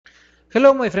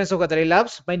Hello, my friends of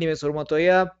Hatarilabs. My name is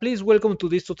Montoya. Please welcome to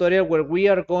this tutorial where we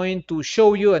are going to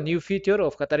show you a new feature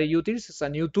of Hatari Utils. It's a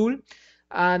new tool,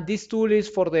 and this tool is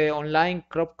for the online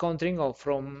crop counting of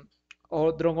from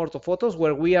drone orthophotos,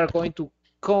 where we are going to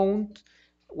count,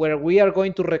 where we are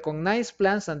going to recognize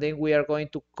plants, and then we are going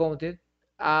to count it.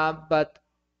 But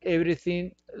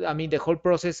everything, the whole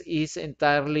process is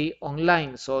entirely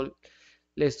online. So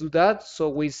let's do that. So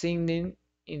we sign in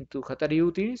into Hatari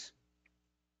Utils.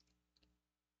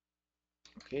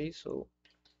 Okay, so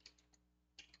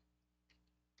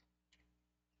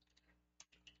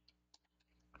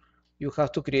you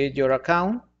have to create your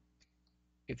account.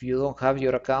 If you don't have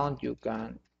your account, you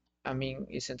can,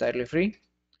 it's entirely free.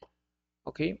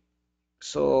 Okay,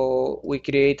 so we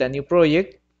create a new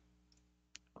project.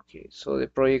 Okay, so the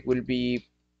project will be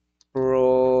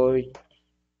pro,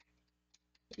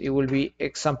 it will be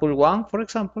example one, for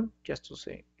example, just to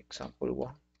say example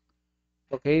one.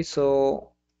 Okay, so,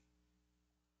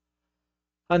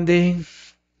 and then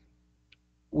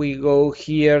we go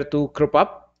here to crop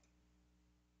up.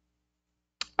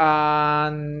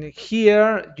 And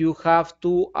here you have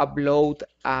to upload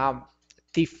a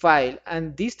TIFF file,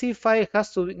 and this TIFF file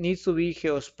needs to be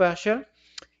geospatial,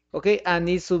 okay, and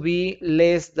needs to be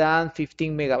less than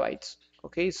 15 megabytes.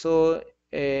 Okay, so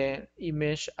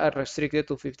images are restricted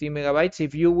to 15 megabytes.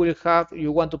 If you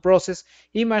want to process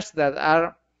images that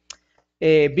are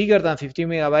bigger than 15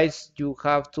 megabytes, you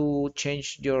have to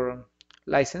change your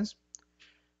license.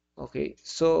 Okay,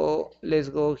 so let's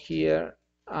go here,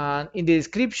 and in the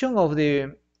description of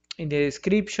the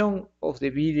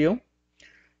video,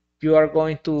 you are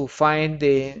going to find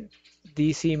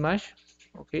this image.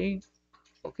 Okay,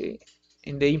 okay,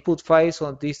 in the input files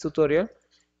on this tutorial,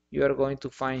 you are going to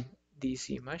find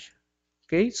this image.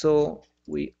 Okay, so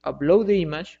we upload the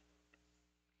image.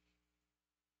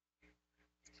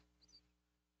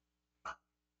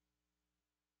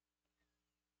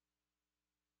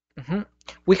 Mhm.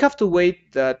 We have to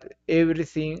wait that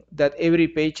every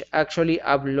page actually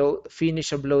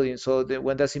finish uploading. So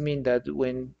when does it mean that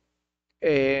when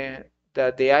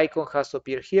that the icon has to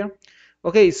appear here?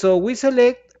 Okay, so we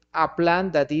select a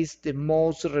plant that is the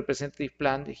most representative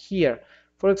plant here.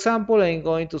 For example, I'm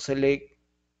going to select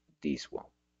this one.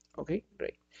 Okay,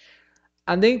 great.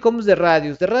 And then comes the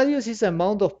radius. The radius is the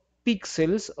amount of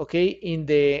pixels, okay, in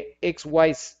the x,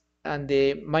 y, and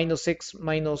the minus x,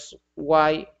 minus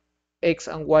y, x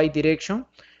and y direction,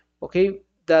 okay,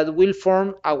 that will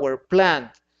form our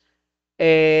plant.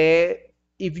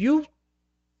 If you,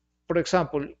 for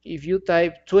example, if you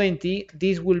type 20,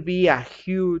 this will be a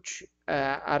huge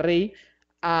array,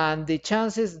 and the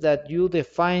chances that you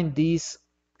define this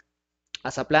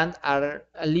as a plant are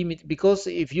a limit, because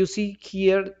if you see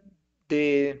here,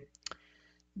 the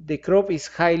the crop is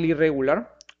highly regular.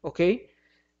 Okay,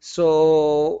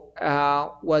 so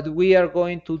what we are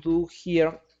going to do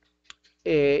here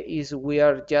is we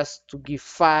are just to give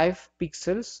 5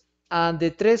 pixels, and the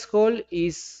threshold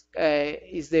is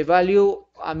the value,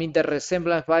 the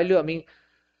resemblance value,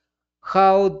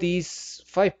 how these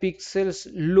 5 pixels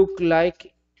look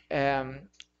like, um,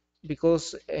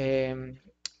 because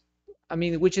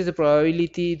which is the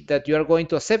probability that you are going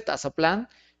to accept as a plan,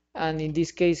 and in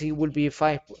this case it will be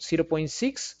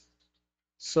 0.6.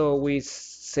 So we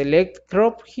select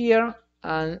crop here,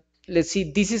 and let's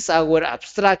see, this is our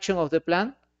abstraction of the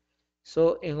plan.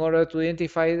 So in order to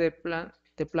identify the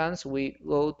plants, we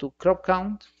go to crop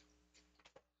count,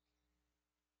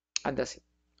 and that's it.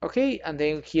 Okay, and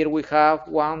then here we have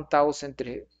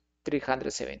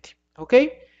 1,370.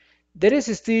 Okay, there is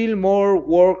still more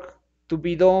work to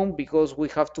be done, because we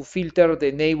have to filter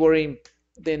the neighboring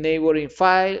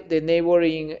file, the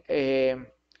neighboring.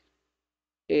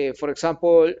 For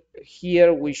example,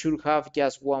 here we should have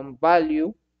just one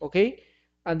value, okay,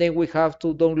 and then we have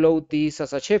to download this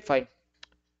as a shapefile.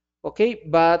 Okay,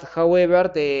 but however,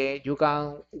 you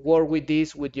can work with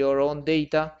this with your own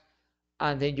data,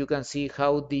 and then you can see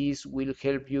how this will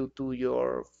help you to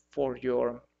for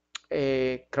your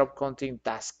crop counting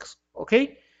tasks.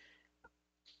 Okay,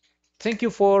 thank you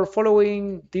for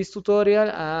following this tutorial,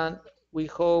 and we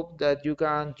hope that you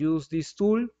can use this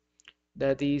tool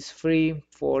that is free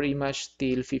for image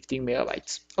till 15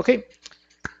 megabytes. Okay,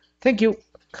 thank you.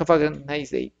 Have a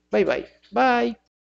nice day. Bye bye. Bye.